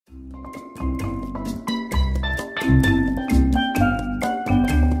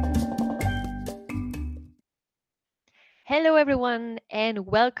Hello, everyone, and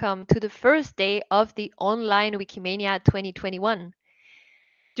welcome to the first day of the online Wikimania 2021.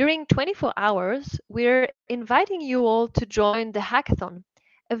 During 24 hours, we're inviting you all to join the hackathon,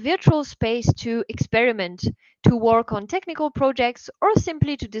 a virtual space to experiment, to work on technical projects, or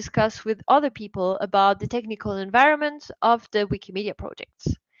simply to discuss with other people about the technical environment of the Wikimedia projects.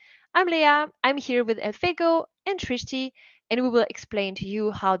 I'm Leah, I'm here with Elfego and Trishti, and we will explain to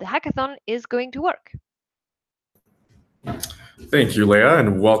you how the hackathon is going to work. Thank you, Leah,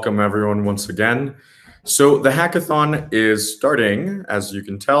 and welcome everyone once again. So the hackathon is starting, as you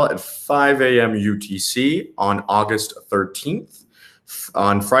can tell, at 5 a.m. UTC on August 13th,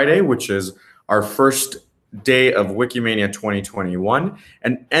 on Friday, which is our first day of Wikimania 2021,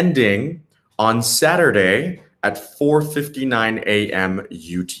 and ending on Saturday at 4:59 a.m.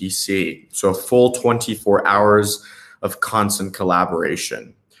 UTC. So a full 24 hours of constant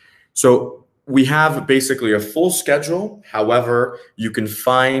collaboration. So we have basically a full schedule. However, you can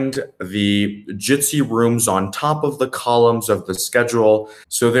find the Jitsi rooms on top of the columns of the schedule.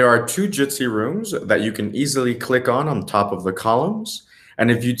 So there are two Jitsi rooms that you can easily click on top of the columns. And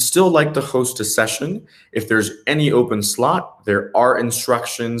if you'd still like to host a session, if there's any open slot, there are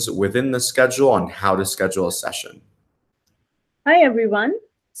instructions within the schedule on how to schedule a session. Hi, everyone.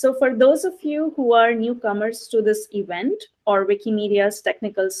 So for those of you who are newcomers to this event or Wikimedia's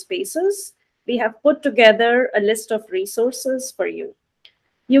technical spaces, we have put together a list of resources for you.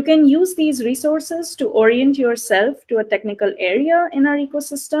 You can use these resources to orient yourself to a technical area in our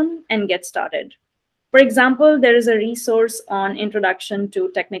ecosystem and get started. For example, there is a resource on Introduction to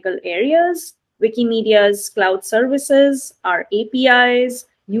Technical Areas, Wikimedia's cloud services, our APIs,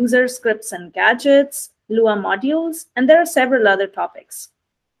 user scripts and gadgets, Lua modules, and there are several other topics.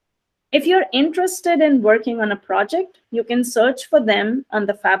 If you're interested in working on a project, you can search for them on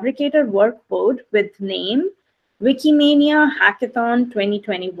the Fabricator workboard with name Wikimania Hackathon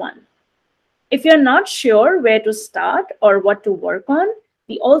 2021. If you're not sure where to start or what to work on,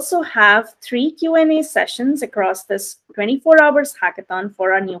 we also have 3 Q&A sessions across this 24 hours hackathon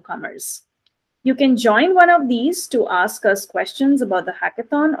for our newcomers. You can join one of these to ask us questions about the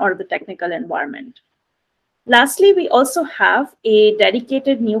hackathon or the technical environment. Lastly, we also have a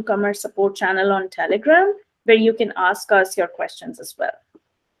dedicated newcomer support channel on Telegram where you can ask us your questions as well.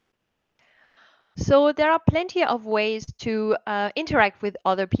 So there are plenty of ways to interact with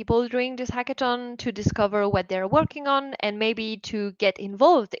other people during this hackathon, to discover what they're working on, and maybe to get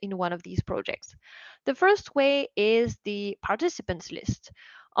involved in one of these projects. The first way is the participants list.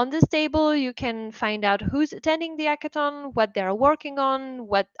 On this table, you can find out who's attending the hackathon, what they're working on,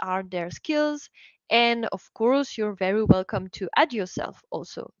 what are their skills, and of course, you're very welcome to add yourself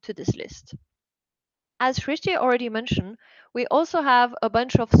also to this list. As Shrishti already mentioned, we also have a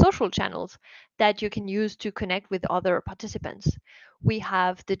bunch of social channels that you can use to connect with other participants. We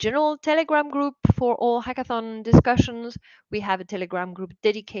have the general Telegram group for all hackathon discussions. We have a Telegram group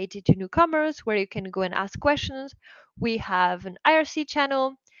dedicated to newcomers where you can go and ask questions. We have an IRC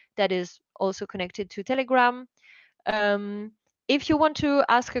channel that is also connected to Telegram. If you want to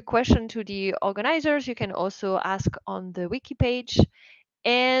ask a question to the organizers, you can also ask on the wiki page.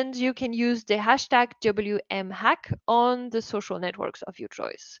 And you can use the hashtag WMHack on the social networks of your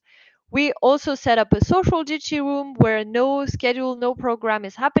choice. We also set up a social Jitsi room where no schedule, no program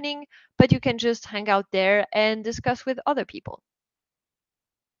is happening, but you can just hang out there and discuss with other people.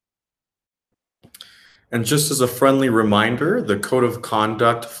 And just as a friendly reminder, the code of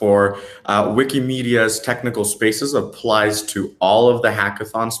conduct for Wikimedia's technical spaces applies to all of the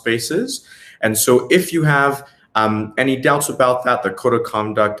hackathon spaces. And so if you have any doubts about that, the code of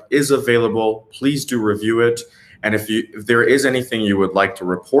conduct is available. Please do review it. And if there is anything you would like to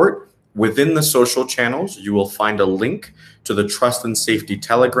report, within the social channels, you will find a link to the Trust and Safety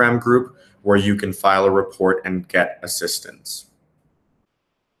Telegram group where you can file a report and get assistance.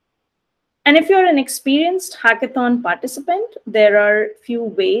 And if you're an experienced hackathon participant, there are few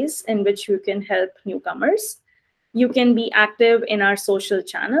ways in which you can help newcomers. You can be active in our social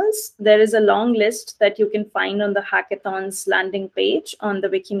channels. There is a long list that you can find on the hackathon's landing page on the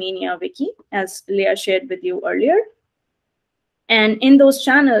Wikimania Wiki, as Leah shared with you earlier. And in those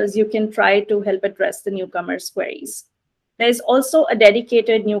channels, you can try to help address the newcomers' queries. There is also a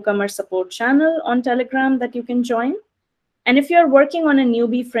dedicated newcomer support channel on Telegram that you can join. And if you're working on a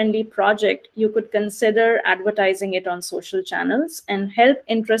newbie-friendly project, you could consider advertising it on social channels and help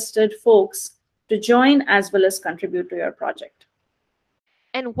interested folks to join as well as contribute to your project.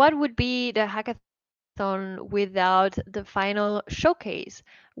 And what would be the hackathon without the final showcase,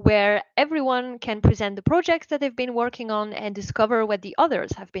 where everyone can present the projects that they've been working on and discover what the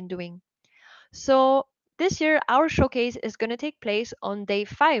others have been doing? So This year, our showcase is going to take place on day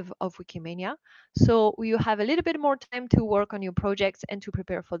 5 of Wikimania, so you have a little bit more time to work on your projects and to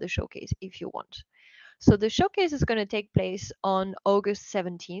prepare for the showcase if you want. So the showcase is going to take place on August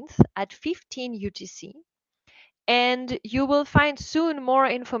 17th at 15 UTC. And you will find soon more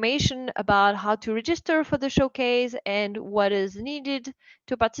information about how to register for the showcase and what is needed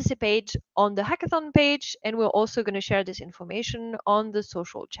to participate on the hackathon page. And we're also going to share this information on the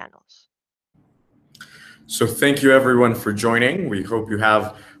social channels. So thank you everyone for joining. We hope you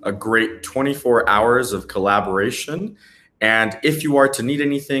have a great 24 hours of collaboration. And if you are to need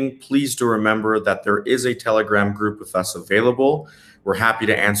anything, please do remember that there is a Telegram group with us available. We're happy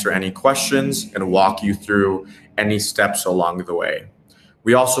to answer any questions and walk you through any steps along the way.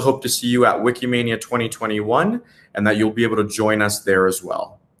 We also hope to see you at Wikimania 2021 and that you'll be able to join us there as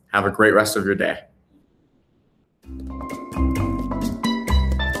well. Have a great rest of your day.